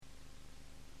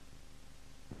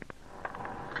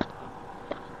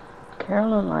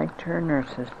Carolyn liked her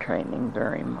nurse's training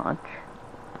very much,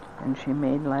 and she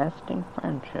made lasting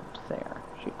friendships there.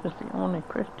 She was the only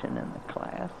Christian in the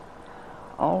class.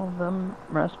 All of them,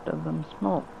 rest of them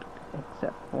smoked,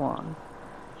 except one.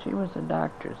 She was a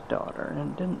doctor's daughter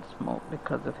and didn't smoke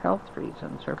because of health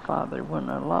reasons. Her father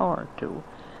wouldn't allow her to,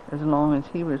 as long as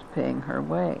he was paying her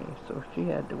way, so she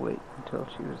had to wait until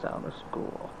she was out of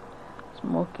school.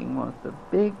 Smoking was the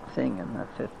big thing in the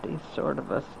 50s, sort of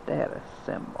a status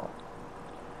symbol.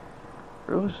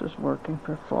 Bruce was working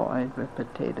for Floyd with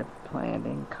potato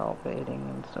planting, cultivating,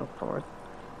 and so forth,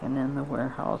 and in the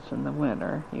warehouse in the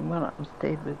winter. He went up and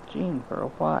stayed with Jean for a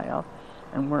while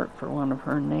and worked for one of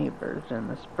her neighbors. In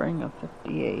the spring of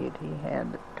 '58, he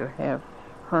had to have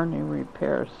hernia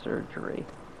repair surgery,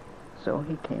 so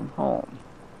he came home.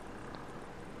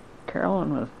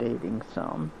 Carolyn was dating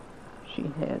some. She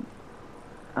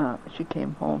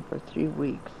came home for 3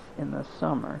 weeks in the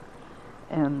summer,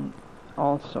 and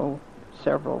also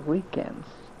several weekends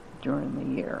during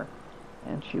the year,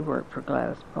 and she worked for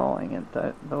Gladys Pauling at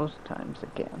those times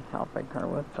again, helping her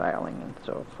with filing and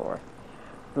so forth.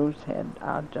 Bruce had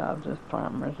odd jobs as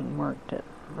farmers and worked at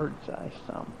Birdseye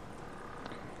some.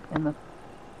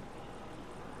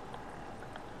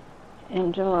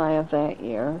 In July of that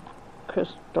year,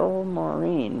 Crystal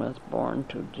Maureen was born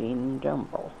to Jean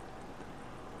Jumble.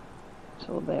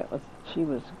 So she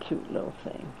was a cute little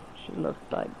thing. She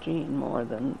looked like Jean more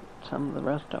than some of the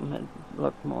rest of them had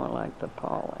looked more like the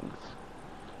Paulings.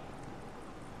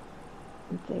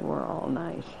 They were all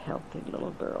nice, healthy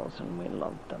little girls, and we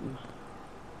loved them.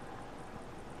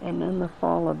 And in the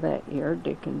fall of that year,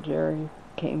 Dick and Jerry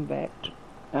came back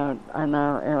in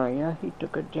our area. He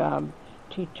took a job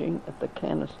teaching at the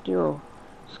Canisteo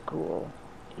School.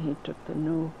 He took the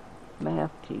new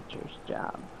math teacher's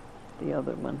job. The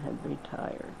other one had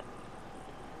retired.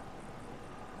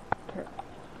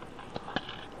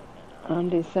 On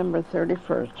December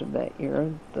 31st of that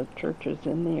year, the churches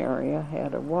in the area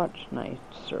had a watch night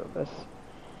service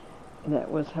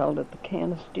that was held at the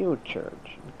Canisteo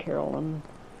Church. Carolyn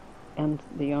and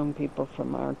the young people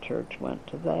from our church went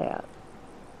to that.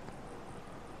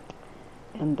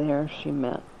 And there she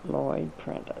met Lloyd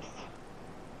Prentice,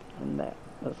 and that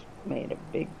made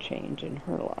a big change in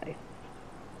her life.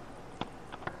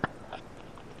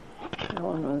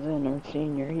 Carolyn was in her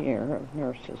senior year of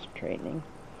nurse's training,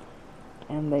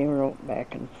 and they wrote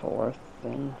back and forth,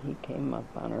 and he came up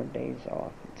on her days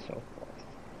off and so forth.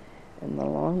 And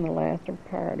along the latter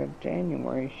part of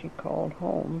January, she called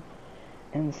home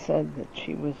and said that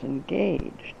she was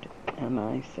engaged. And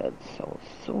I said, "So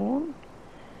soon?"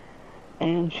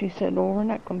 And she said, "Oh, we're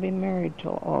not going to be married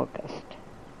till August."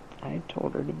 I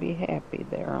told her to be happy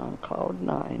there on cloud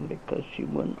 9 because she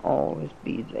wouldn't always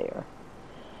be there.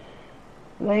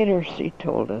 Later she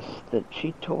told us that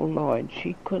she told Lloyd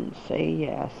she couldn't say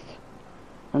yes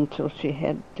until she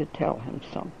had to tell him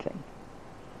something.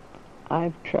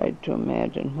 I've tried to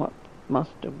imagine what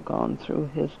must have gone through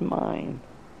his mind.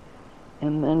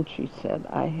 And then she said,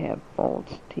 "I have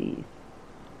false teeth."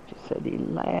 She said he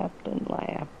laughed and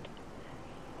laughed.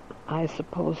 I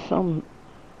suppose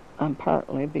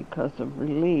partly because of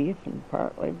relief and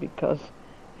partly because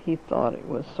he thought it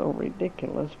was so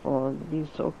ridiculous for her to be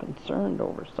so concerned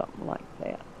over something like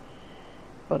that.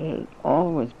 But it had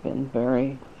always been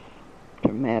very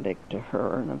dramatic to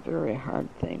her and a very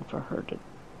hard thing for her to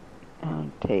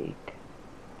take.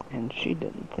 And she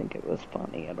didn't think it was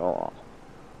funny at all.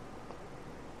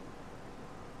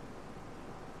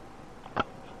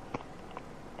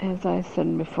 As I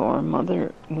said before,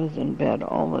 Mother was in bed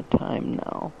all the time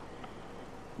now.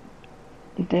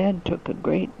 Dad took a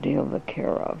great deal of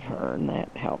care of her, and that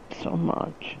helped so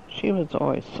much. She was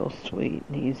always so sweet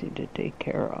and easy to take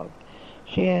care of.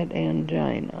 She had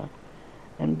angina,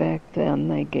 and back then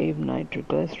they gave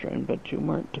nitroglycerin, but you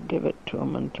weren't to give it to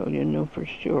them until you knew for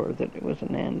sure that it was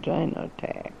an angina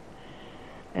attack.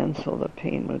 And so the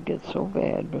pain would get so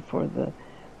bad before the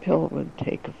pill would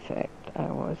take effect. I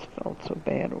always felt so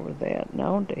bad over that.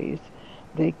 Nowadays,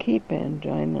 they keep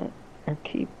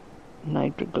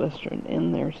nitroglycerin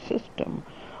in their system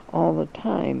all the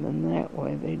time, and that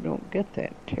way they don't get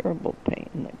that terrible pain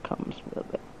that comes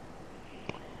with it.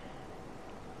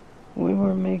 We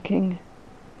were making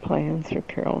plans for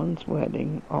Carolyn's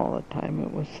wedding all the time.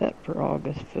 It was set for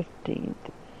August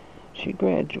 15th. She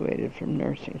graduated from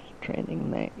nursing training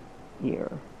that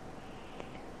year.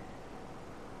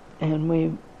 And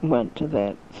we went to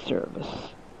that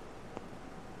service,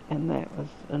 and that was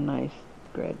a nice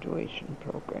graduation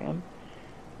program.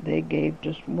 They gave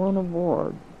just one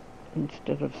award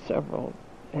instead of several,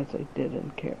 as they did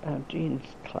in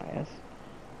Jean's class.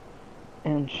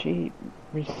 and she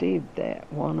received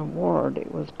that one award.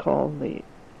 It was called the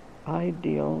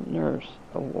Ideal Nurse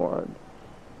Award.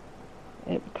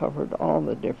 It covered all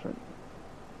the different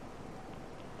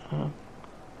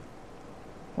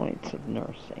points of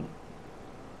nursing.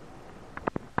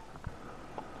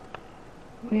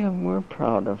 We're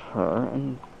proud of her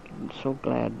and so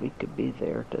glad we could be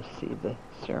there to see the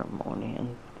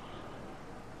ceremony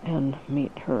and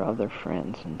meet her other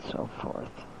friends and so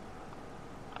forth.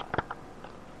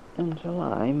 In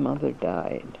July, Mother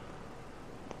died.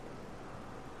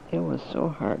 It was so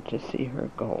hard to see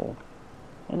her go,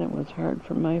 and it was hard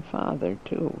for my father,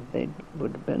 too. They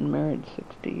would have been married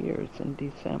 60 years in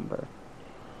December.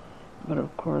 But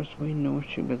of course, we knew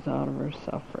she was out of her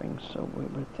suffering, so we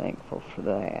were thankful for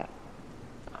that.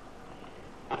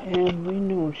 And we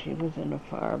knew she was in a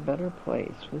far better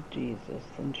place with Jesus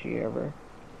than she ever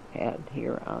had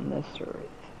here on this earth.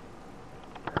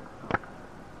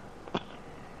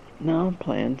 Now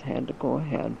plans had to go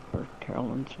ahead for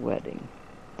Carolyn's wedding.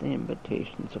 The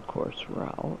invitations, of course, were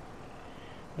out.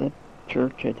 The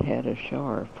church had had a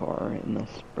shower for her in the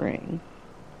spring.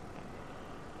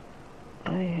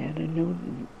 I had a new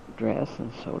dress,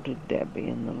 and so did Debbie,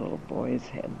 and the little boys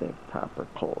had their proper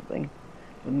clothing.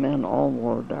 The men all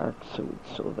wore dark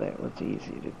suits, so that was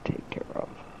easy to take care of.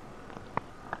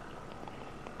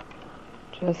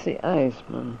 Jessie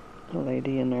Eisman, a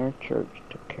lady in our church,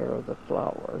 took care of the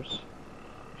flowers.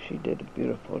 She did a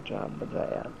beautiful job of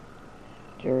that.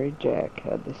 Jerry Jack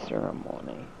had the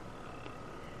ceremony.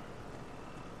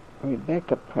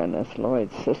 Rebecca Prentice,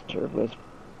 Lloyd's sister, was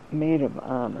maid of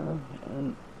honor,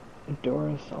 and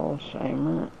Doris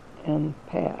Alsheimer and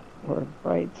Pat were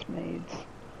bridesmaids.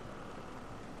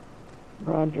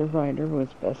 Roger Ryder was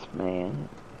best man,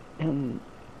 and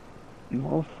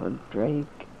Mulford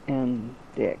Drake and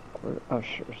Dick were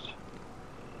ushers.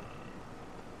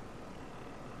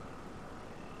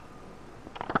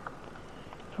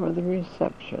 For the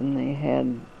reception, they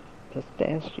had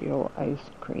pistachio ice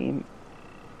cream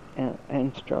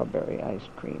and strawberry ice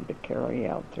cream to carry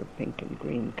out their pink and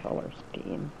green color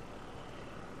scheme.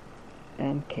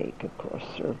 And cake, of course,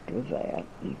 served with that,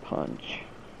 and punch.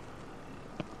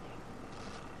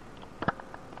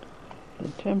 The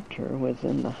temperature was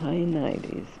in the high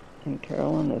 90s, and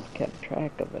Carolyn has kept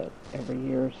track of it every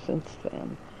year since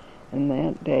then. And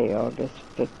that day, August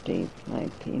 15th,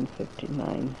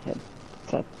 1959, had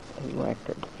set a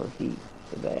record for heat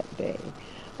for that day.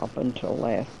 Up until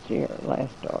last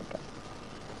August.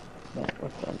 That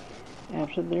was it.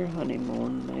 After their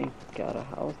honeymoon, they got a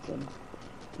house in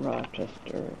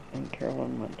Rochester, and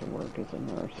Carolyn went to work as a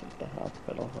nurse at the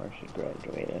hospital where she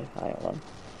graduated, Highland.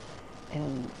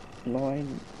 And Lloyd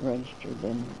registered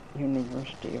in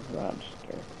University of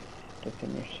Rochester to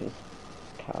finish his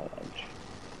college.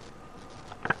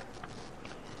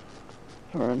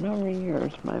 For a number of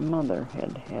years, my mother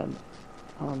had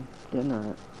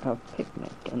a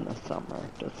picnic in the summer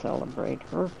to celebrate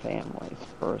her family's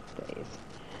birthdays.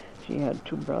 She had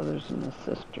two brothers and a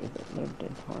sister that lived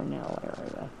in Hornell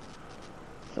area.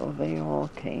 So they all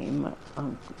came,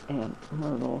 Aunt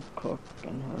Myrtle Cook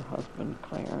and her husband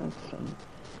Clarence, and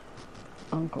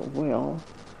Uncle Will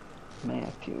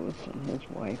Matthews and his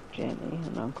wife Jenny,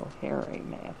 and Uncle Harry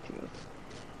Matthews.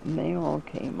 And they all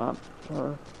came up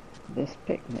for this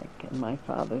picnic, and my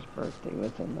father's birthday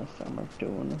was in the summer too,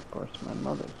 and of course my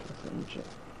mother's was in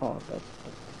August,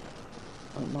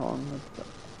 along with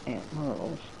Aunt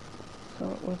Myrtle's. So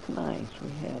it was nice.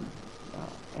 We had,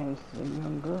 as a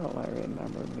young girl, I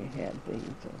remember we had these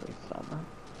every summer.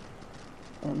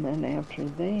 And then after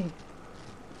they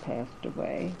passed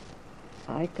away,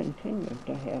 I continued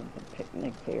to have the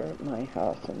picnic there at my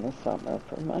house in the summer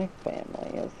for my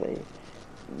family as they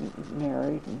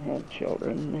married and had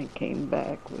children, and they came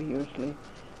back. We usually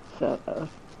set a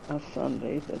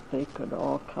Sunday that they could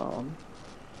all come,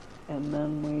 and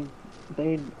then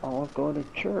they'd all go to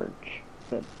church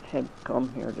that had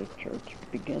come here to church to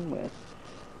begin with.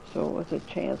 So it was a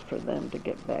chance for them to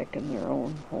get back in their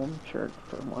own home church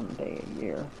for one day a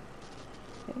year.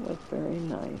 It was very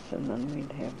nice, and then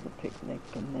we'd have the picnic,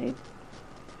 and they'd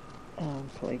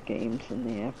play games in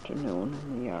the afternoon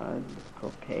in the yard,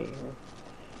 croquet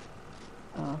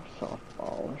or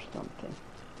softball or something,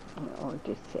 or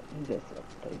just sit and visit.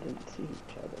 They didn't see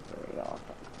each other very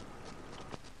often.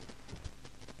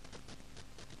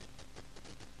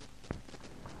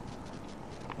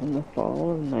 In the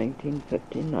fall of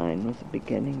 1959 was the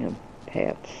beginning of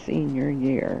Pat's senior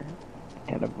year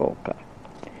at Avoca.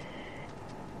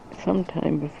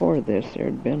 Sometime before this, there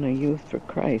had been a Youth for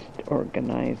Christ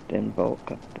organized in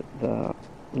Avoca,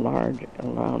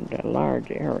 around a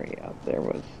large area. There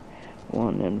was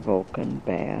one in Vulcan,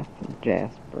 Bath, and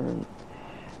Jasper, and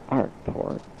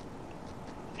Artport.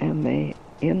 And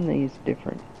in these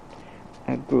different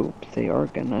groups, they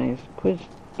organized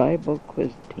Bible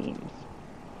quiz teams.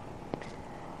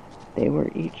 They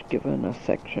were each given a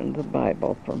section of the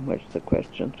Bible from which the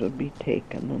questions would be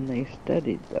taken, and they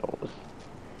studied those.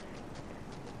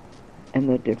 And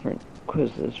the different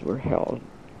quizzes were held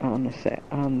on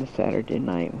the Saturday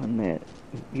night when the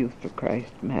Youth for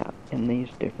Christ met in these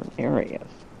different areas.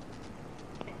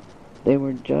 They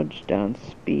were judged on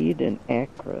speed and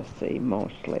accuracy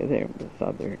mostly. There was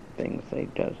other things they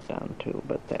judged on too,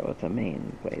 but that was the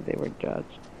main way they were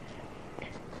judged.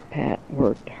 Pat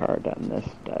worked hard on this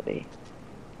study.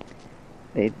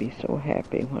 They'd be so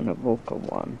happy when Avoca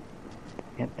won.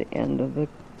 At the end of the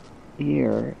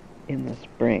year, in the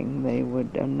spring, they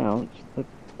would announce the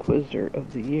Quizzer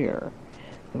of the Year,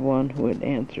 the one who had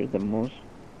answered the most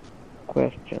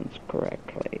questions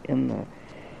correctly. In the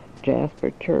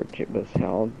Jasper Church it was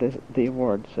held, the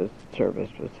awards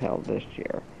service was held this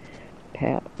year.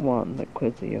 Pat won the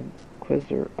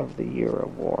Quizzer of the Year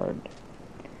award.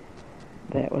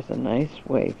 That was a nice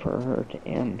way for her to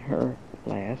end her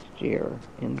last year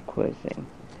in quizzing.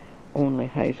 Only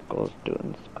high school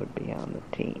students could be on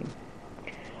the team.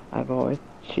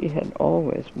 She had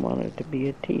always wanted to be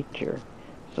a teacher,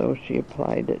 so she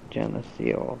applied at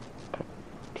Geneseo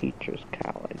Teachers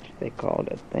College, they called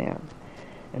it then,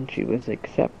 and she was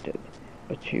accepted,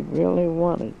 but she really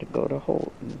wanted to go to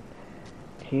Houghton.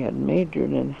 She had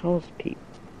majored in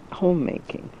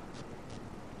homemaking,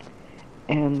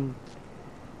 and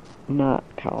not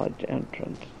college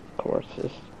entrance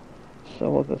courses,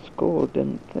 so the school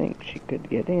didn't think she could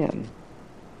get in.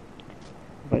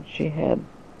 But she had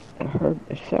heard,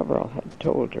 several had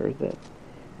told her that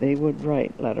they would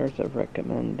write letters of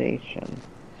recommendation,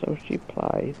 so she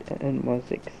applied and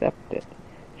was accepted.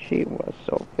 She was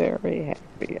so very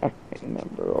happy, I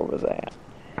remember over that.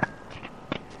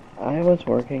 I was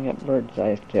working at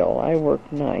Birdseye still. I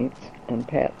worked nights, and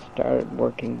Pat started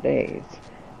working days,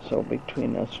 so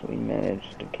between us we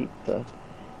managed to keep the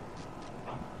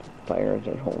fires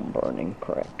at home burning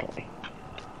correctly.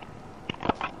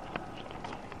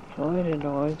 Floyd had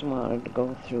always wanted to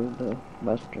go through the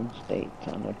western states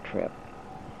on a trip,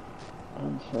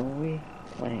 and so we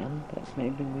planned that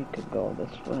maybe we could go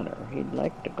this winter. He'd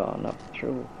like to go on up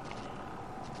through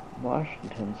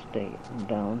Washington State and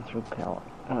down through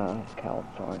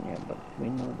California, but we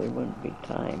knew there wouldn't be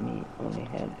time. He only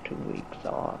had 2 weeks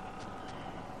off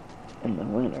in the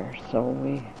winter, so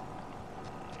we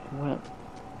went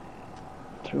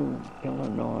through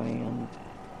Illinois and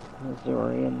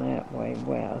Missouri and that way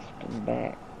west and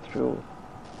back through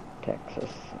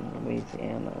Texas and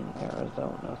Louisiana and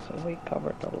Arizona, so we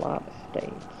covered a lot of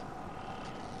states.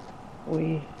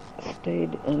 We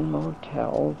stayed in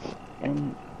motels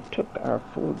and took our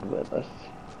food with us.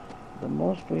 The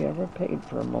most we ever paid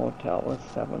for a motel was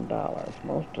 $7.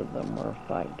 Most of them were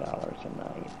 $5 a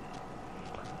night.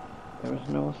 There was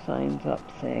no signs up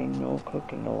saying no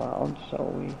cooking allowed, so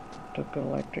we took an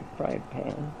electric fried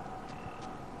pan.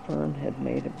 Fern had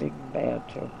made a big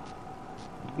batch of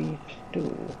beef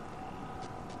stew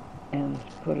and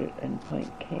put it in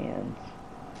pint cans,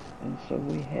 and so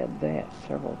we had that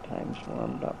several times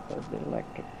warmed up with the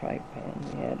electric fry pan.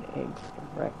 We had eggs for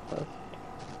breakfast.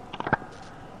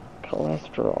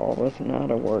 Cholesterol was not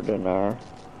a word in our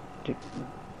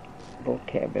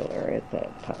vocabulary at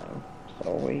that time,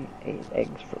 so we ate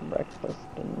eggs for breakfast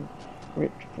and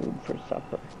rich food for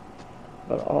supper.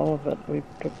 But all of it we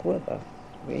took with us.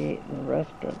 We ate in the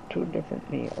restaurant 2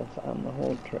 different meals on the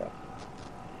whole trip.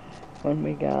 When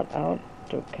we got out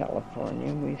to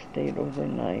California, we stayed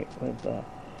overnight with the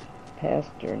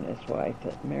pastor and his wife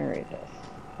that married us.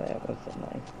 That was a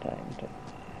nice time.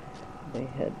 They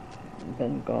had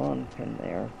been gone from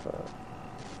there for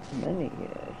many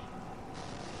years.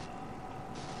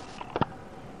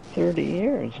 30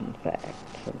 years, in fact,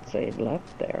 since they'd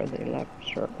left there. They left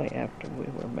shortly after we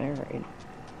were married.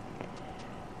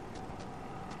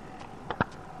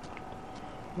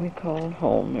 We called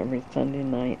home every Sunday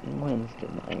night and Wednesday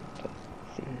night to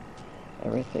see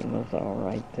everything was all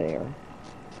right there.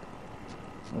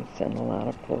 We sent a lot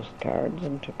of postcards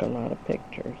and took a lot of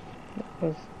pictures. It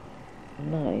was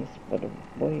nice, but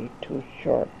way too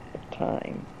short a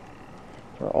time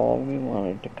for all we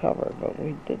wanted to cover, but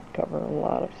we did cover a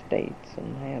lot of states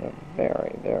and had a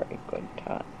very, very good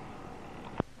time.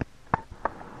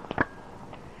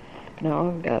 Now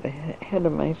I've got ahead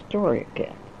of my story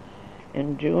again.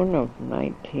 In June of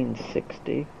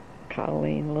 1960,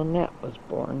 Colleen Lynette was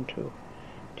born to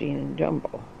Gene and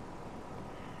Jumbo.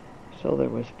 So there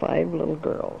was 5 little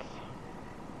girls.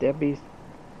 Debbie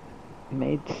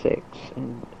made 6,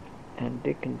 and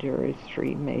Dick and Jerry's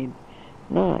 3 made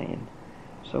 9.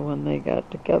 So when they got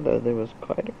together, there was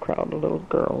quite a crowd of little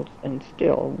girls, and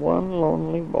still one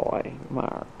lonely boy,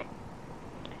 Mark.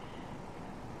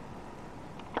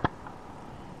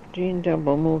 Gene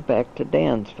Jumbo moved back to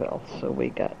Dansville, so we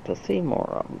got to see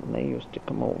more of them. They used to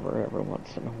come over every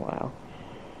once in a while.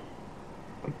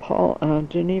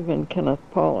 Geneva and Kenneth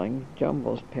Pauling,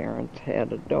 Jumbo's parents,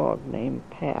 had a dog named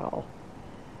Pal.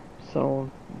 So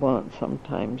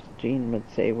sometimes Gene would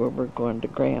say, well, we're going to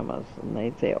Grandma's, and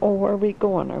they'd say, oh, where are we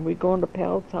going? Are we going to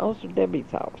Pal's house or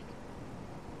Debbie's house?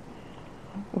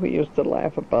 We used to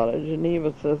laugh about it.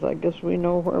 Geneva says, I guess we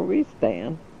know where we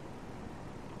stand.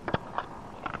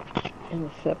 In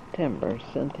September,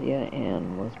 Cynthia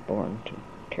Ann was born to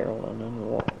Carolyn and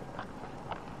Walt.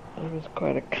 There was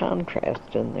quite a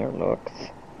contrast in their looks.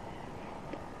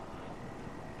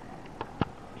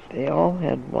 They all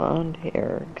had blonde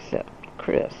hair except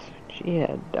Chris. She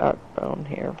had dark brown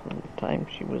hair from the time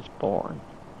she was born.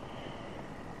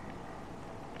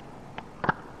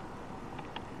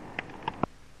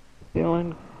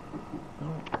 Bill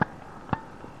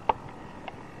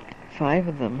 5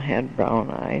 of them had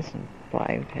brown eyes and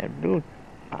 5 had blue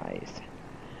eyes.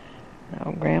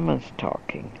 Now Grandma's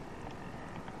talking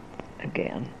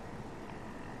again.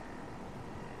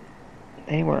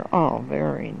 They were all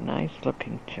very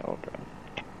nice-looking children.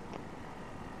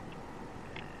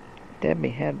 Debbie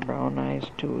had brown eyes,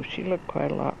 too. She looked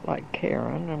quite a lot like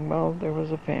Karen, and, well, there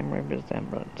was a family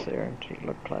resemblance there, and she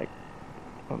looked like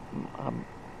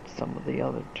some of the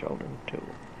other children, too.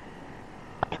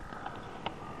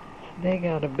 They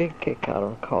got a big kick out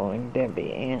of calling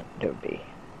Debbie Aunt Debbie.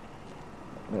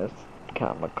 It was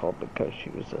comical because she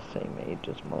was the same age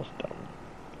as most of them.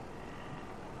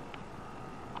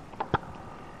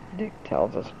 Dick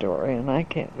tells a story, and I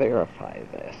can't verify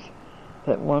this,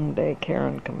 that one day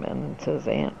Karen come in and says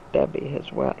Aunt Debbie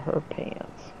has wet her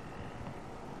pants.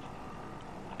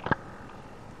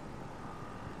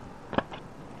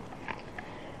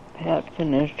 Pat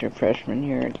finished her freshman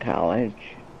year at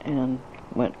college and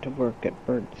went to work at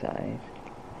Birdseye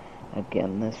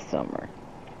again this summer.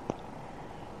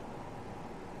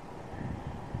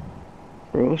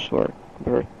 Bruce worked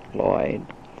for Lloyd.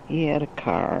 He had a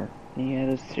car. He had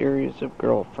a series of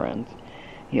girlfriends.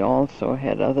 He also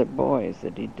had other boys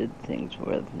that he did things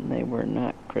with, and they were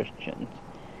not Christians.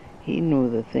 He knew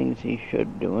the things he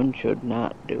should do and should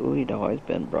not do. He'd always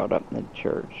been brought up in the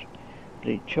church, but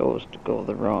he chose to go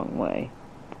the wrong way.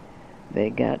 They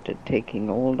got to taking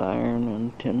old iron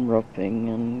and tin roofing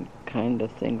and kind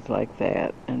of things like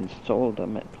that and sold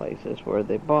them at places where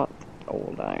they bought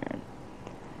old iron.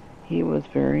 He was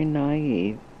very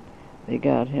naive. They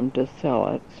got him to sell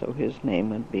it so his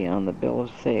name would be on the bill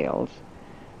of sales,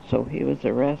 so he was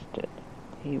arrested.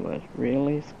 He was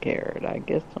really scared. I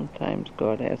guess sometimes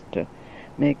God has to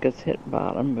make us hit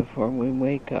bottom before we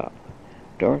wake up.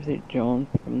 Dorothy Jones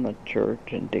from the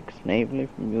church and Dick Snavely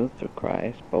from Youth for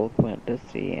Christ both went to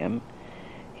see him.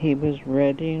 He was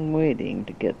ready and waiting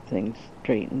to get things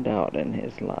straightened out in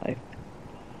his life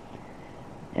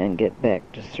and get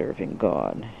back to serving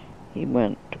God. He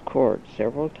went to court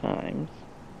several times,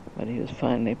 but he was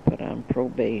finally put on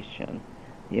probation.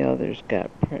 The others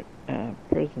got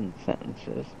prison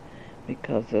sentences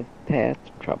because of past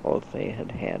troubles they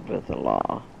had had with the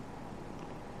law.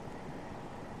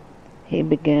 He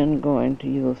began going to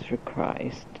Youth for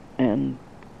Christ and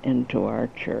into our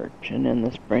church, and in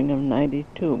the spring of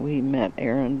 '92 we met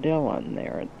Aaron Dillon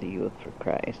there at the Youth for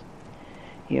Christ.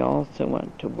 He also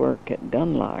went to work at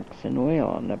Gunlocks in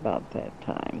Wayland about that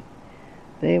time.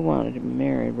 They wanted to be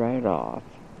married right off,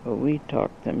 but we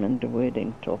talked them into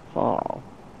waiting till fall.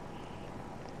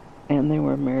 And they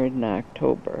were married in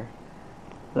October.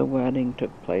 The wedding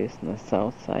took place in the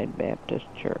Southside Baptist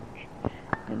Church.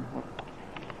 And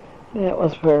that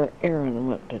was where Aaron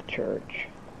went to church.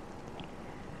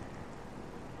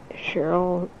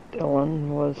 Cheryl Dillon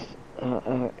was,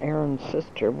 Aaron's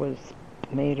sister, was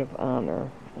maid of honor,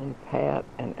 and Pat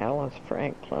and Alice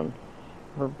Franklin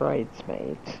were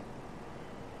bridesmaids.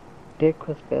 Dick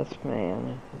was best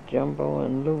man. Jumbo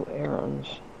and Lou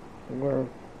Aarons were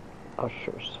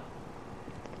ushers.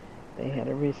 They had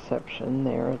a reception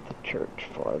there at the church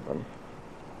for them.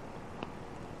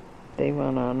 They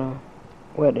went on a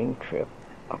wedding trip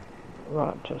up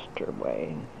Rochester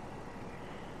way.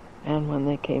 And when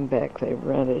they came back, they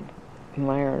rented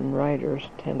Myron Ryder's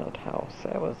tenant house.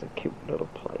 That was a cute little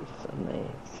place, and they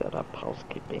set up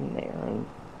housekeeping there and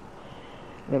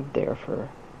lived there for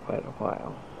quite a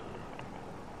while.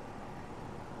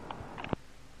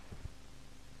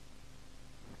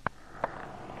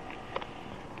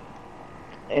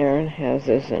 Erin has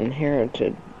this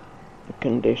inherited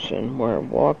condition where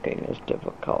walking is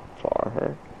difficult for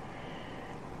her.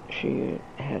 She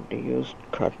had to use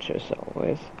crutches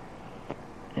always.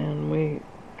 And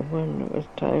when it was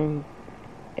time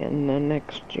in the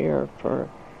next year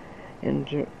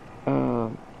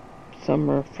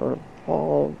summer for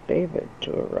Paul David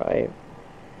to arrive,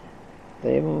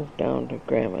 they moved down to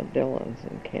Grandma Dillon's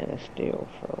in Canisteo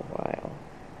for a while.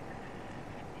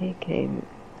 He came,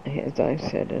 as I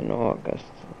said, in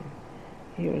August.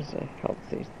 He was a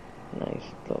healthy,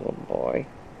 nice little boy.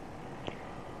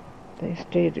 They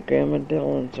stayed at Grandma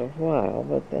Dillon's a while,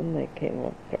 but then they came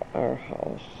up to our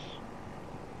house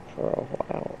for a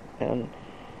while. And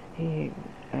he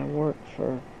worked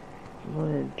for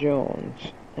Bernard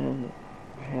Jones, and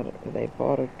they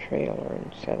bought a trailer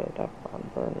and set it up on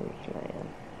Bernard's land.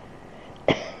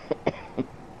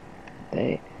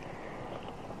 They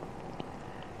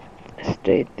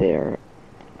stayed there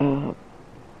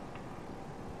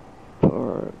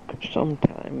for some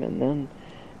time, and then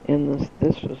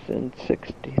this was in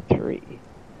 '63.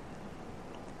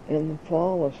 In the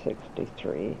fall of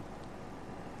 '63,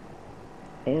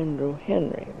 Andrew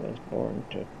Henry was born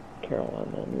to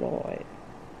Carolyn and Lloyd.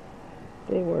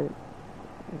 They were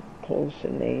close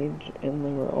in age, and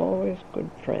they were always good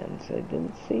friends. They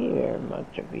didn't see very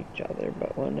much of each other,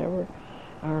 but whenever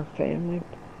our family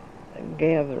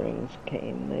gatherings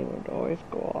came, they would always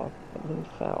go off for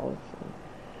themselves. And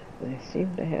they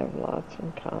seemed to have lots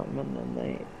in common, and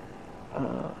they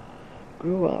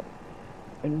grew up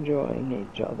enjoying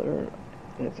each other.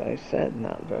 As I said,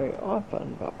 not very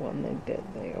often, but when they did,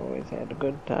 they always had a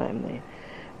good time. They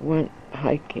went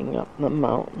hiking up the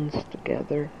mountains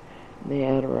together, the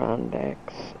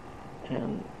Adirondacks,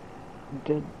 and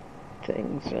did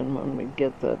things. And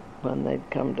when they'd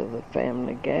come to the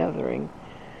family gathering,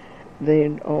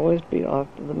 they'd always be off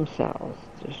to themselves,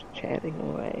 just chatting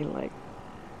away like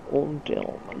old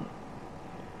gentlemen.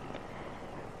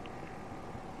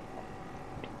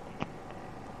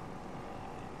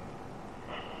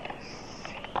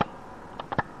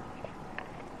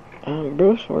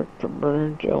 Bruce worked for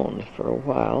Bernard Jones for a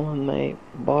while, and they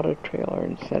bought a trailer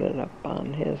and set it up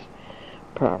on his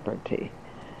property.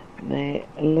 They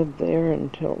lived there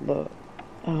until the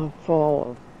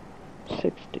fall of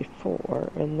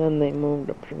 '64, and then they moved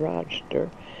up to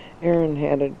Rochester. Erin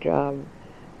had a job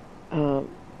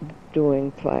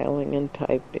doing filing and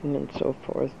typing and so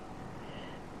forth.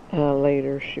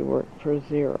 Later she worked for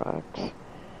Xerox,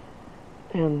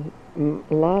 and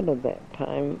a lot of that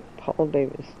time Paul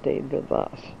Davis stayed with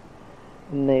us,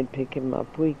 and they'd pick him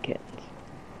up weekends.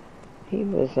 He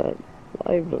was a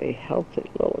lively, healthy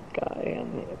little guy,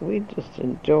 and we just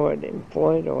enjoyed him.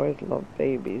 Floyd always loved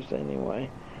babies anyway,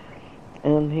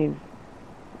 and he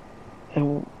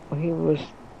was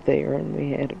there, and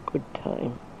we had a good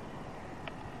time.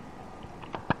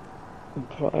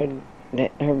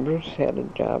 Bruce had a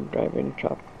job driving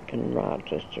truck in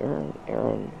Rochester, and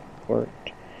Erin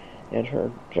worked at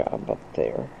her job up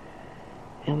there.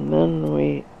 And then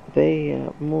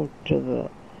they moved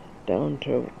down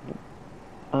to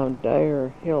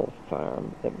Dyer Hill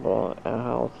Farm, a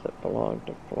house that belonged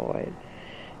to Floyd,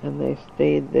 and they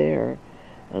stayed there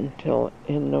until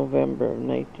in November of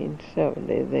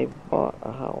 1970 they bought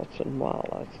a house in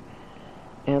Wallace,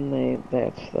 and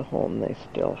that's the home they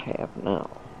still have now.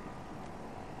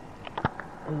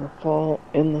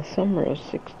 In the summer of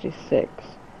 '66,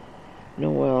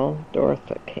 Noelle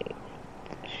Dortha came.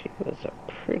 She was a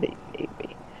pretty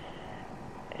baby,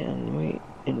 and we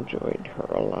enjoyed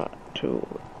her a lot too.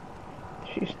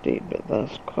 She stayed with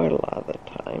us quite a lot of the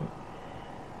time.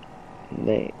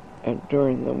 They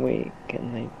during the week,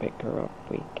 and they pick her up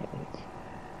weekends.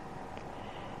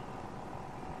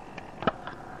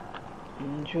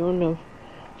 In June of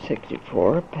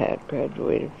 '64, Pat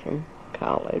graduated from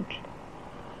college.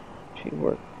 She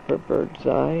worked for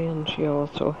Birdseye, and she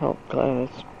also helped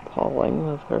Gladys Pauling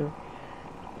with her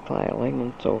filing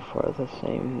and so forth, the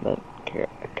same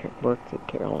work that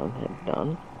Carolyn had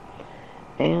done.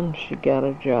 And she got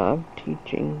a job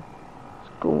teaching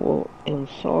school in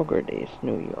Saugerties,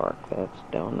 New York. That's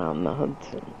down on the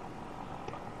Hudson.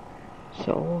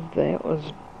 So that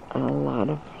was a lot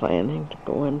of planning to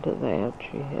go into that.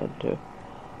 She had to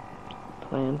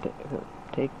plan to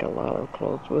take a lot of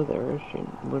clothes with her. She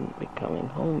wouldn't be coming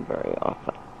home very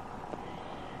often.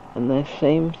 And that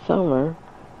same summer,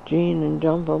 Jean and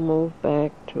Jumbo moved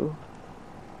back to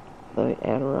the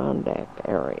Adirondack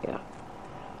area.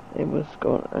 It was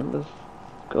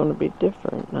going to be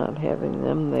different not having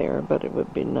them there, but it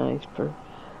would be nice for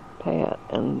Pat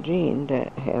and Jean to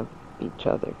have each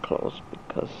other close,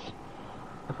 because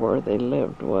where they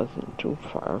lived wasn't too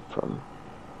far from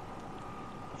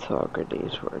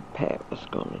Saugerties, where Pat was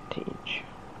going to teach.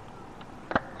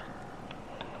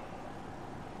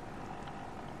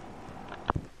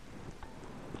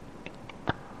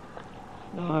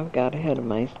 Now I've got ahead of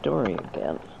my story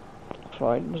again.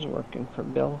 Floyd was working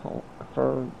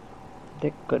for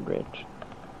Dick Goodrich,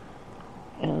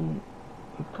 and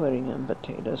putting in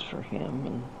potatoes for him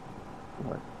and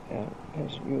worked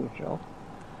as usual.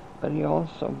 But he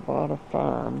also bought a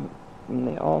farm from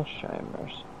the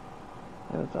Alsheimers.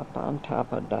 It was up on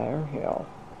top of Dyer Hill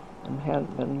and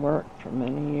hadn't been worked for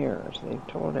many years. They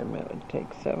told him it would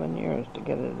take 7 years to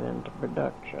get it into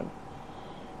production.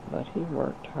 But he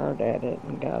worked hard at it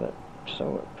and got it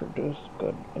so it produced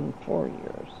good in 4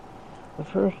 years. The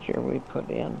first year we put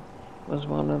in was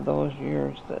one of those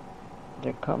years that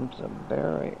there comes a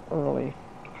very early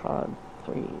hard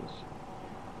freeze.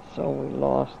 So we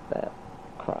lost that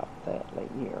crop that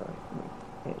year.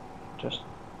 It just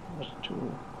was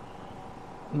too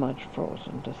much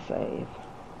frozen to save.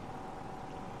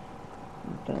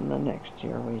 Then the next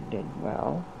year we did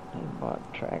well. He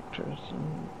bought tractors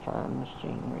and farm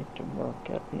machinery to work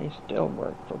it, and he still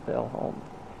worked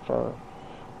for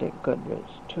Dick Goodrich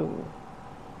too.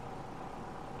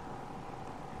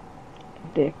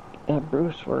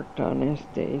 Bruce worked on his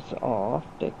days off.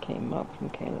 Dick came up from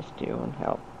Canisteo and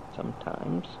helped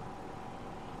sometimes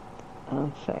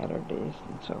on Saturdays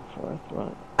and so forth.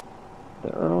 Well,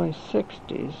 the early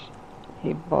 60s,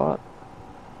 he bought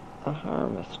a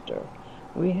harvester.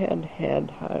 We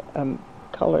had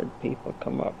colored people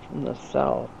come up from the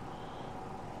south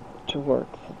to work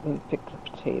and pick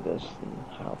the potatoes and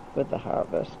help with the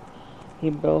harvest. He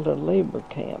built a labor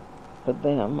camp for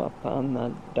them up on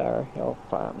the Dyer Hill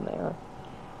farm there,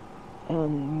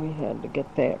 and we had to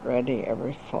get that ready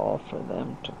every fall for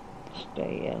them to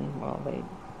stay in while they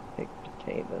picked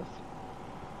potatoes.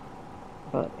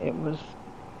 But it was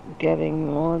getting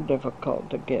more difficult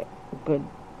to get good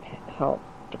help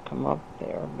to come up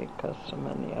there because so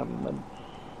many of them would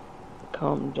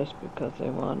come just because they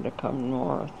wanted to come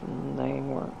north, and they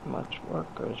weren't much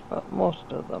workers, but most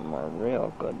of them were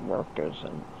real good workers,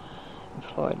 and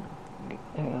Floyd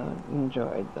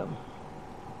enjoyed them.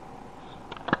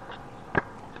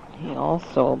 He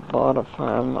also bought a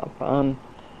farm up on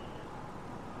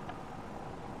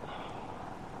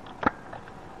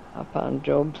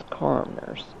Job's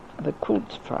Corners, the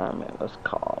Coots farm it was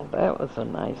called. That was a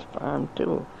nice farm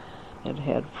too. It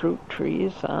had fruit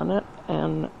trees on it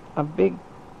and a big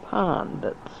pond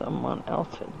that someone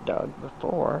else had dug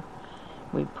before.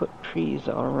 We put trees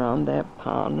all around that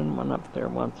pond and went up there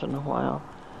once in a while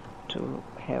to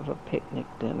have a picnic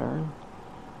dinner.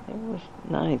 It was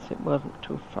nice. It wasn't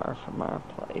too far from our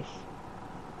place.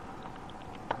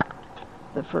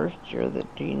 The first year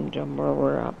that Gene and Jumbo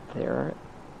were up there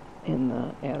in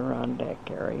the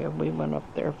Adirondack area, we went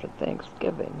up there for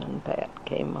Thanksgiving, and Pat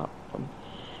came up from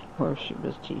where she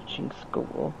was teaching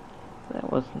school.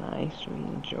 That was nice. We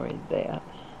enjoyed that.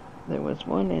 There was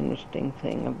one interesting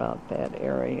thing about that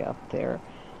area up there.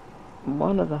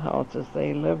 One of the houses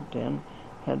they lived in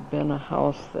had been a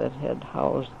house that had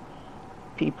housed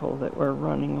people that were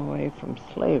running away from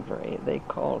slavery. They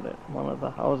called it one of the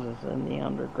houses in the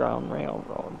Underground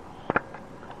Railroad.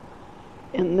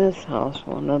 In this house,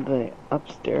 one of the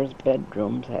upstairs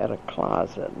bedrooms had a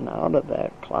closet, and out of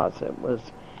that closet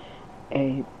was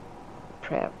a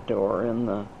trapdoor in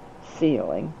the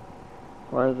ceiling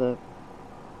where the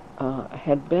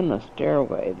had been a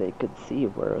stairway. They could see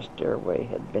where a stairway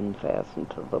had been fastened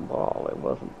to the wall. It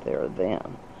wasn't there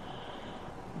then.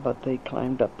 But they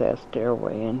climbed up that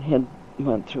stairway and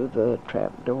went through the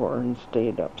trapdoor and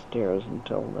stayed upstairs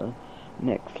until the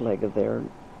next leg of their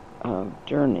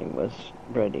journey was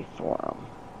ready for them.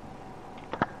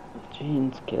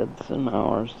 Gene's kids and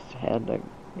ours had a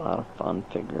lot of fun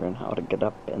figuring how to get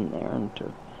up in there and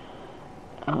to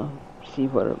see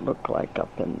what it looked like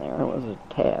up in there. It was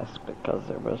a task because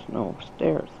there was no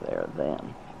stairs there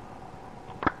then.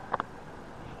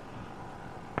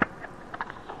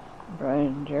 Brian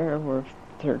and Jared were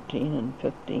 13 and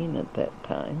 15 at that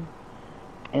time,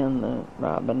 and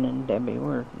Robin and Debbie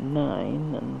were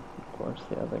 9, and of course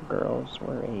the other girls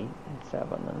were 8 and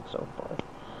 7 and so forth.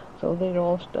 So they'd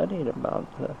all studied about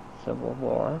the Civil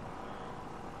War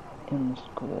in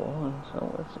school, and so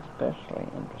it was especially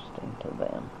interesting to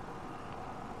them.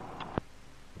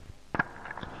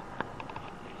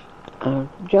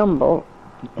 Jumbo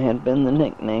had been the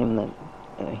nickname that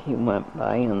he went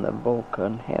by in the Boca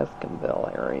and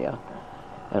Haskinville area,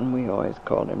 and we always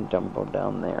called him Jumbo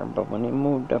down there. But when he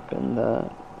moved up in the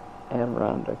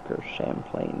Adirondack or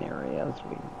Champlain area, as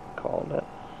we called it,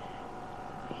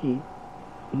 he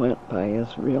went by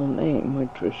his real name,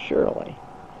 which was Shirley.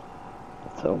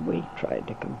 So we tried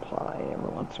to comply. Every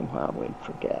once in a while we'd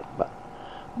forget, but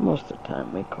most of the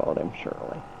time we called him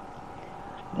Shirley.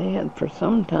 They had for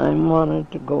some time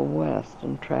wanted to go west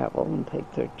and travel and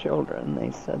take their children.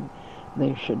 They said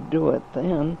they should do it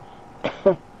then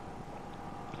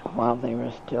while they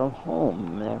were still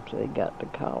home. After they got to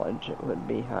college, it would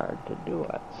be hard to do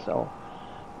it. So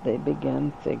they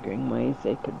began figuring ways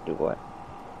they could do it.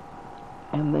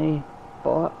 And they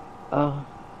bought a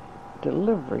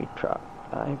delivery truck.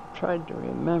 I tried to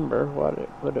remember what it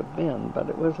would have been, but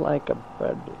it was like a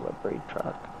bread delivery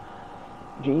truck.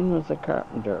 Jean was the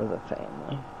carpenter of the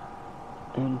family,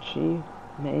 and she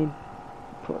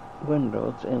put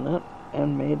windows in it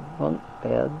and made bunk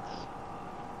beds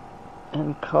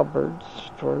and cupboards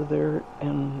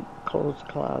and clothes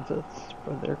closets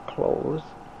for their clothes,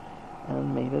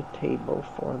 and made a table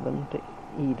for them to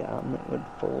eat on that would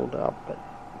fold up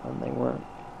when they weren't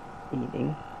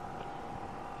eating.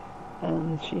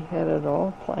 And she had it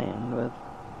all planned with,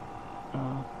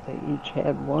 they each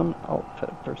had one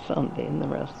outfit for Sunday, and the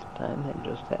rest of the time they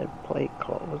just had play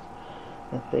clothes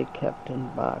that they kept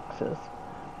in boxes,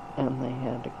 and they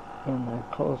had, in their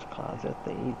clothes closet,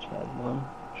 they each had one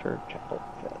church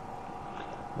outfit.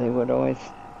 They would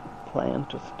always plan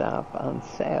to stop on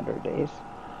Saturdays,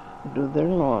 do their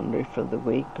laundry for the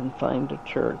week, and find a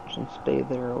church and stay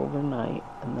there overnight,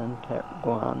 and then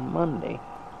go on Monday.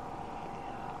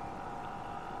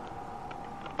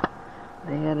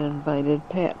 They had invited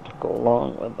Pat to go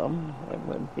along with them. It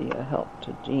would be a help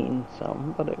to Jean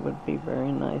some, but it would be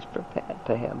very nice for Pat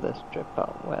to have this trip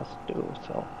out west too.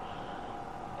 So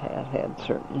Pat had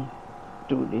certain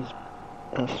duties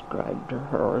ascribed to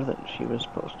her that she was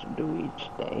supposed to do each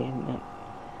day,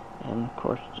 and of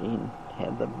course Jean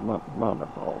had the brunt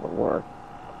of all the work.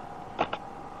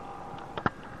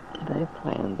 They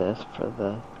planned this for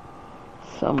the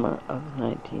summer of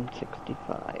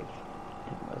 1965.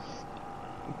 It was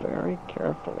very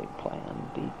carefully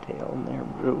planned, detailed, and their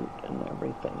route and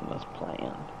everything was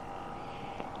planned.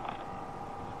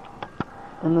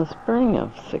 In the spring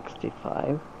of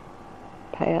 '65,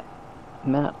 Pat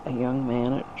met a young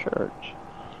man at church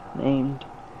named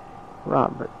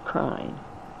Robert Crine,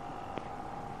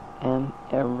 and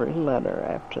every letter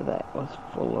after that was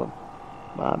full of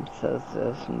Bob says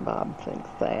this and Bob thinks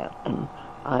that, and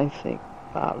I think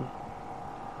Bob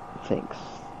thinks,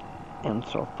 and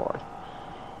so forth.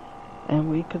 And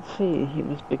we could see he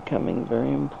was becoming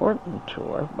very important to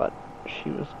her, but she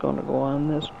was going to go on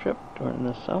this trip during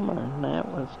the summer, and that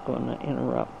was going to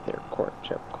interrupt their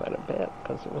courtship quite a bit,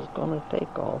 because it was going to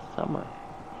take all summer.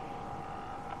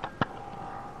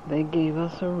 They gave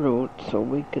us a route so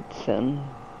we could send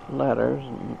letters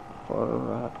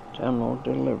for general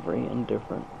delivery in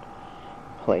different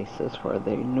places where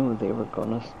they knew they were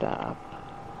going to stop.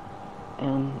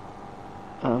 And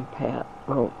Pat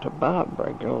wrote to Bob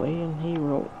regularly, and he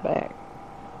wrote back.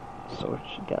 So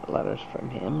she got letters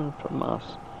from him and from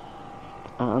us.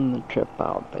 On the trip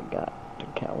out, they got to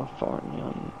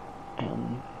California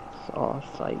and saw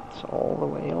sights all the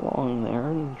way along there,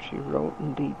 and she wrote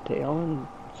in detail, and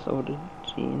so did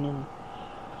Jean,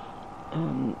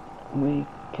 and we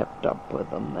kept up with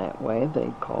them that way.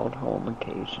 They called home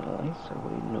occasionally, so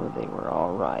we knew they were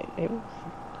all right. It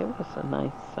was a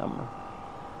nice summer.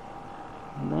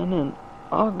 And then in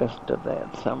August of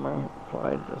that summer,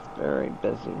 Floyd was very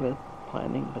busy with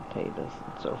planting potatoes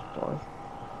and so forth.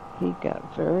 He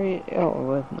got very ill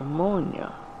with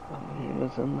pneumonia. He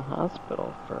was in the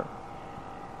hospital for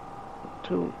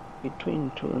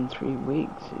between 2 and 3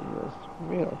 weeks. He was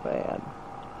real bad.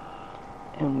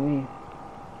 And we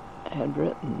had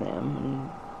written them and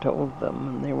told them,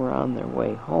 and they were on their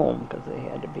way home because they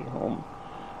had to be home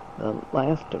the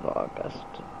last of August,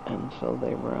 and so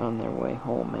they were on their way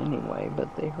home anyway,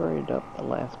 but they hurried up the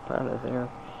last part of their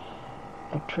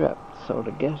trip, so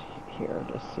to get here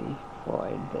to see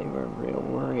Floyd, they were real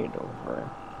worried over him.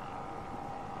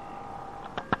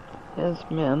 His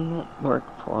men that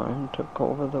worked for him took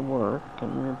over the work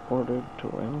and reported to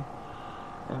him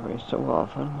every so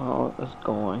often how it was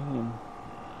going,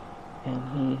 and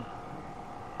he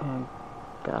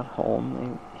got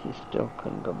home. He still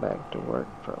couldn't go back to work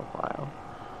for a while.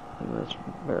 He was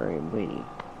very weak.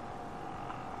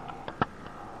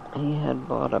 He had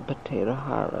bought a potato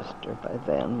harvester by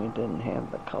then. We didn't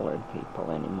have the colored people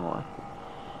anymore.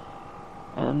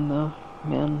 And the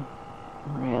men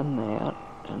ran that,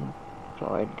 and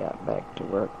Floyd got back to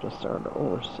work to sort of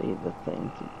oversee the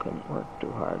things. He couldn't work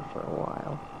too hard for a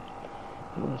while.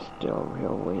 He was still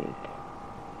real weak.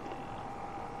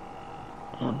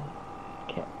 And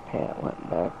Pat went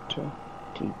back to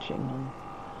teaching in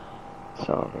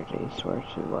Saugerties, where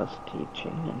she was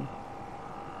teaching,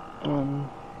 and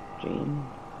Jean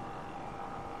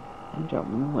and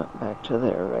Joan went back to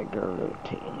their regular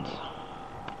routines.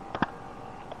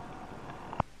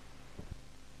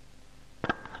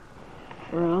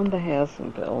 Around the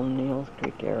Hassenville, Neals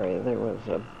Creek area, there was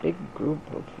a big group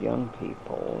of young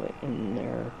people in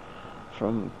there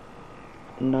from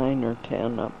 9 or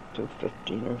 10 up to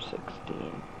 15 or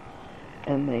 16.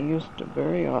 And they used to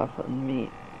very often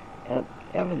meet at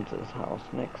Evans's house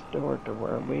next door to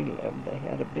where we lived. They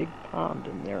had a big pond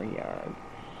in their yard,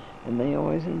 and they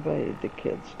always invited the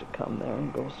kids to come there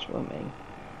and go swimming.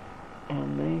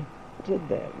 And they did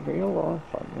that real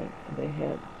often.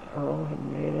 Earl had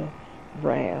made a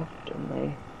raft, and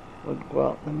they would go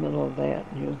out in the middle of that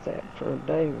and use that for a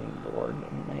diving board,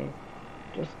 and they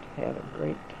just had a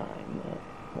great time.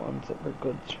 The ones that were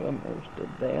good swimmers did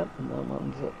that, and the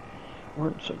ones that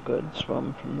weren't so good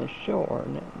swum from the shore,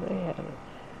 and they had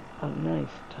a nice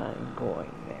time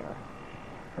going there.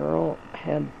 Earl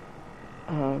had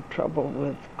trouble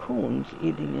with coons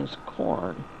eating his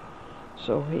corn,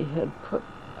 so he had put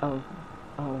a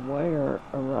wire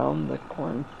around the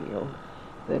cornfield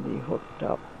that he hooked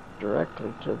up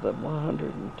directly to the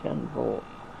 110 volt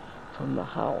from the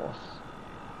house,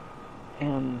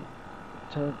 and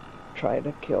to try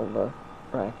to kill the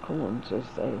raccoons as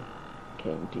they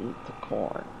came to eat the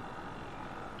corn.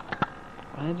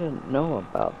 I didn't know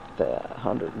about the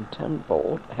 110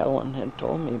 volt. Helen had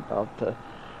told me about the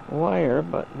wire,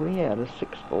 but we had a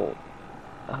 6 volt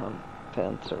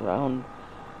fence around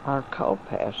our cow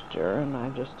pasture, and I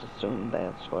just assumed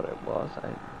that's what it was.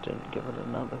 I didn't give it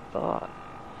another thought.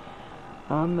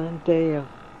 On the day of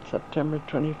September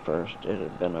 21st, it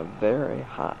had been a very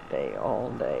hot day all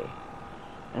day,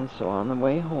 and so on the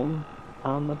way home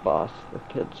on the bus, the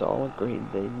kids all agreed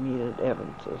they'd meet at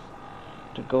Evans's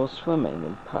to go swimming.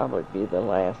 It'd probably be the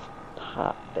last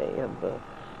hot day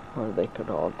where they could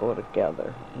all go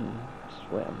together and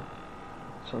swim.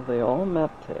 So they all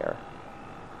met there,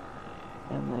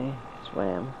 and they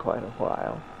swam quite a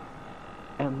while.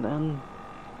 And then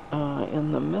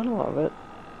in the middle of it,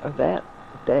 that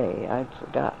day, I'd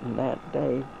forgotten that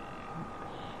day,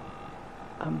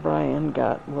 Brian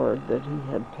got word that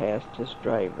he had passed his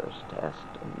driver's test,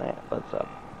 and that was a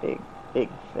big, big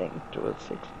thing to a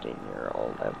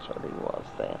 16-year-old. That's what he was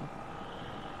then.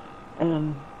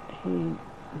 And he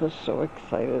was so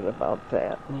excited about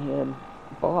that, and he had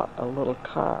bought a little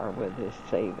car with his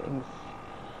savings,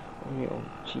 a real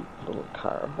cheap little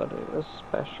car, but it was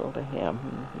special to him,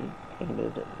 and he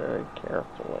painted it very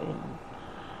carefully,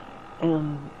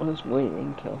 and was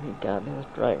waiting till he got his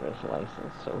driver's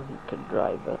license so he could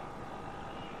drive it.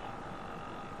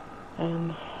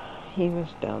 And he was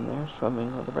down there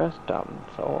swimming with the rest of them,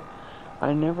 so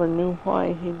I never knew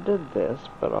why he did this,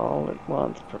 but all at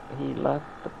once he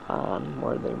left the pond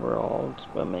where they were all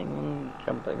swimming and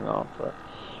jumping off the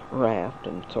raft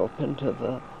and so up into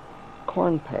the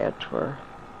corn patch where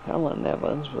Helen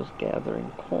Evans was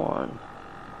gathering corn.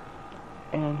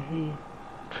 And he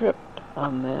tripped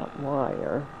on that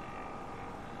wire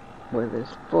with his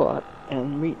foot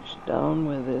and reached down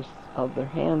with his other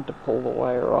hand to pull the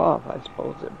wire off. I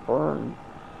suppose it burned,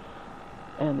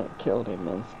 and it killed him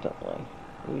instantly.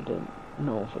 We didn't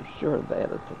know for sure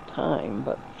that at the time,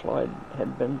 but Floyd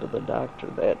had been to the doctor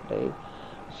that day,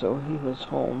 so he was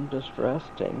home just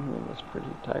resting. He was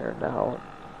pretty tired out,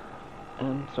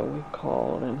 and so we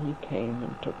called, and he came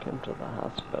and took him to the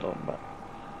hospital, but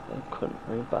they couldn't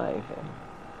revive him.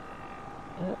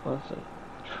 It was a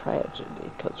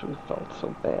tragedy because we felt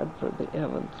so bad for the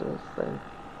Evanses. They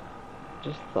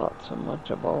just thought so much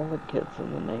of all the kids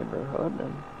in the neighborhood,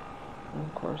 and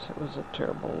of course it was a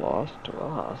terrible loss to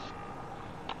us.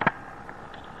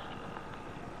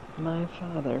 My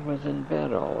father was in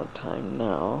bed all the time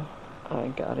now. I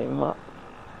got him up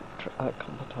a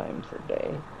couple times a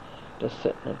day to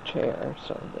sit in a chair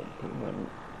so that he wouldn't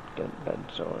get bed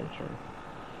sores,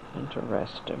 and to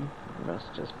rest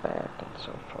his back and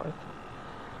so forth.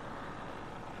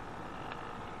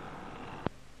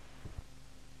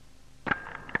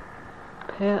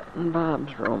 Pat and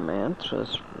Bob's romance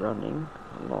was running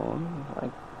along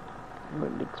like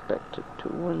we'd expect it to,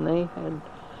 when they had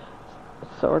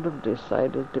sort of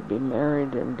decided to be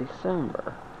married in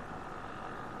December.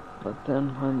 But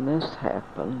then when this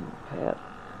happened, Pat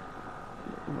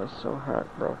was so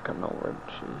heartbroken over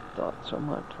it. She thought so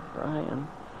much of Brian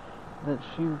that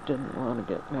she didn't want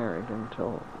to get married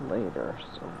until later,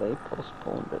 so they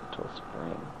postponed it till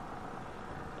spring.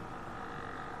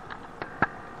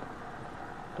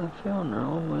 The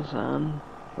funeral was on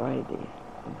Friday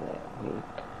that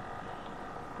week,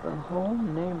 The whole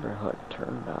neighborhood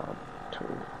turned out to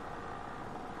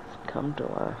come to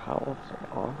our house and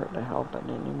offer to help in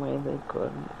any way they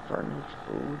could, furnish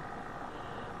food.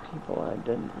 People I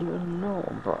didn't even know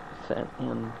sent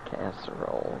in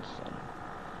casseroles.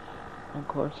 And of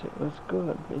course it was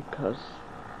good because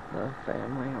the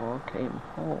family all came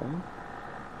home,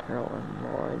 Carolyn,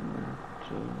 Lloyd, and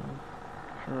Jean,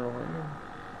 Shirley,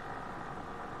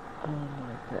 and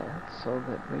like that, so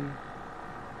that we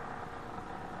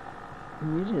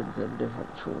needed the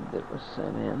different food that was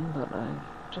sent in, but I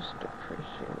just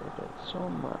appreciated it so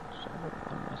much.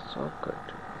 Everyone was so good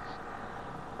to us.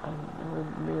 I never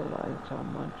realized how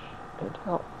much it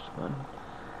helps when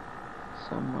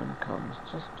someone comes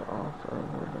just to offer a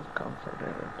word of comfort at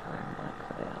a time like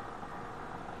that.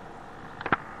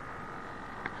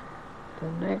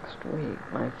 The next week,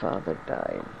 my father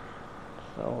died,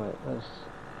 so it was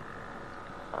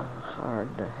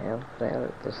hard to have that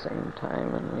at the same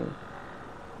time, and we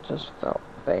just felt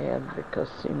bad because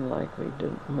it seemed like we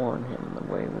didn't mourn him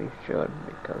the way we should,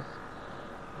 because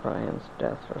Brian's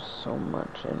death was so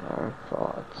much in our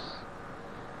thoughts.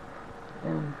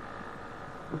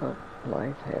 But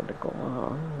life had to go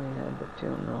on. We had the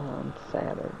funeral on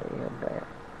Saturday of that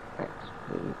next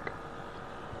week.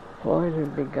 Floyd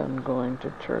had begun going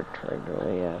to church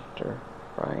regularly after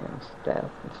Brian's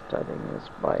death and studying his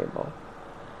Bible.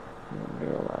 He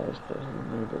realized that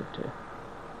he needed to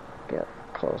get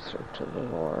closer to the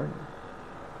Lord.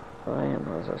 Brian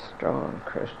was a strong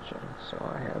Christian, so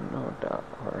I had no doubt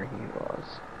where he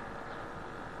was.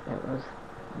 It was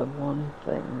the one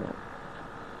thing that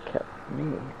kept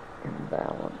me in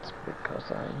balance,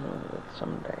 because I knew that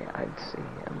someday I'd see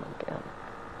him again.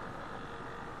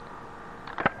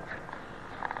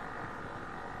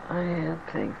 I had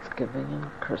Thanksgiving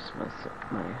and Christmas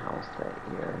at my house that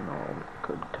year, and all that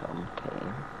could come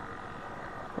came.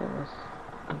 It was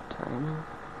a time of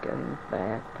getting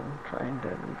back and trying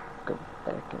to go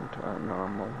back into our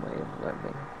normal way of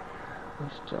living. We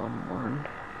still mourned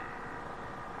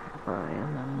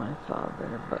Brian and my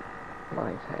father, but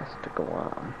life has to go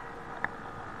on.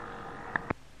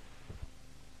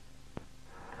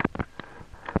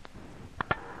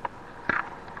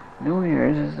 New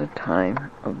Year's is a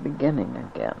time of beginning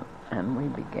again, and we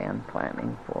began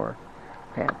planning for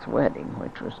Pat's wedding,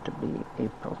 which was to be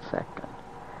April 2nd.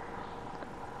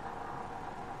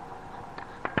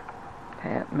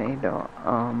 Pat made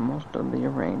most of the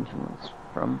arrangements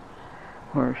from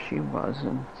where she was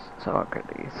in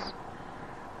Saugerties.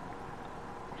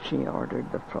 She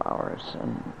ordered the flowers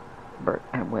and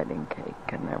a wedding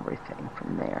cake and everything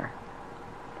from there.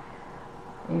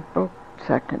 April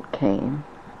 2nd came.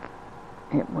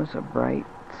 It was a bright,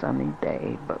 sunny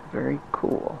day, but very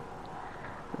cool.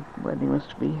 The wedding was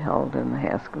to be held in the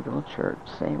Haskellville Church,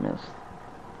 same as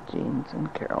Jean's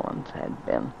and Carolyn's had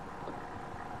been.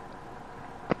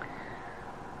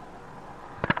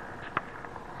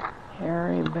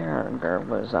 Harry Berger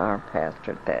was our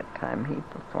pastor at that time. He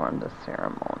performed the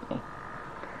ceremony.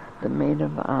 The maid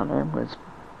of honor was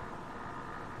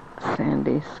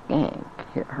Sandy Skank,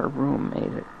 her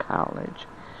roommate at college.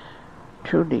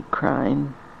 Trudy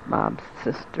Crine, Bob's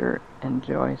sister, and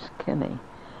Joyce Kinney,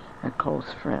 a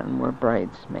close friend, were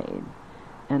bridesmaid,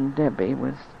 and Debbie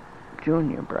was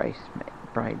junior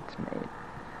bridesmaid.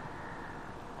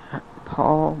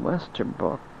 Paul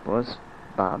Westerbrook was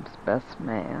Bob's best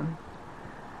man.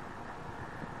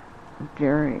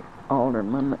 Jerry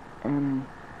Alderman and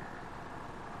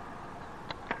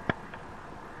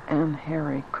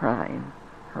Harry Crine,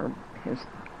 his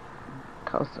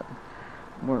cousin,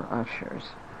 were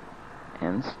ushers,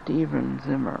 and Stephen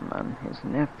Zimmerman, his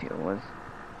nephew, was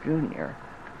junior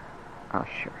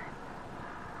usher.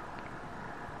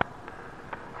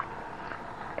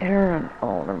 Erin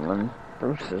Alderman,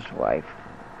 Bruce's wife,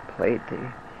 played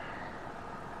the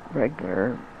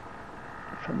regular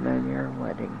familiar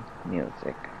wedding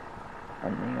music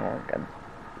on the organ.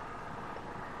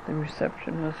 The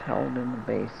reception was held in the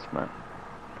basement.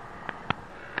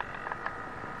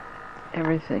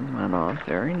 Everything went off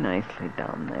very nicely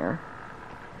down there,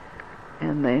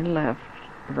 and they left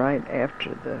right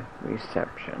after the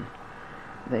reception.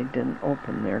 They didn't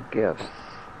open their gifts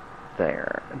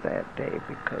there that day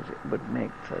because it would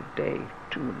make the day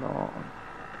too long.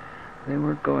 They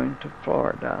were going to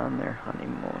Florida on their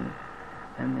honeymoon,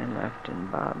 and they left in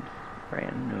Bob's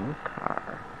brand new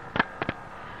car.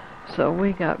 So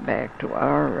we got back to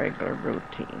our regular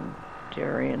routine.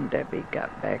 Jerry and Debbie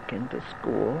got back into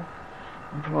school.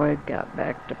 Floyd got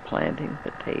back to planting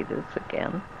potatoes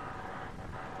again.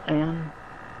 And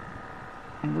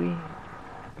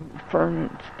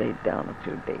Vernon stayed down a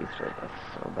few days with us,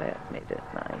 so that made it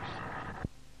nice.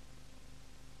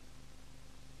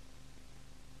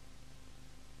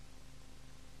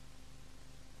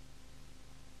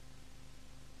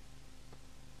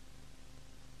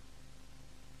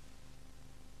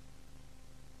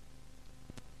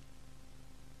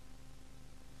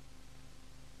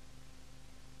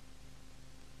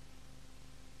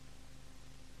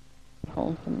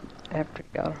 after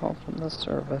he got home from the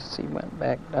service, he went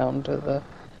back down to the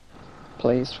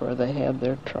place where they had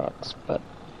their trucks, but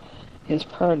his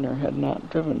partner had not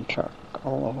driven truck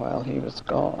all the while he was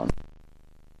gone.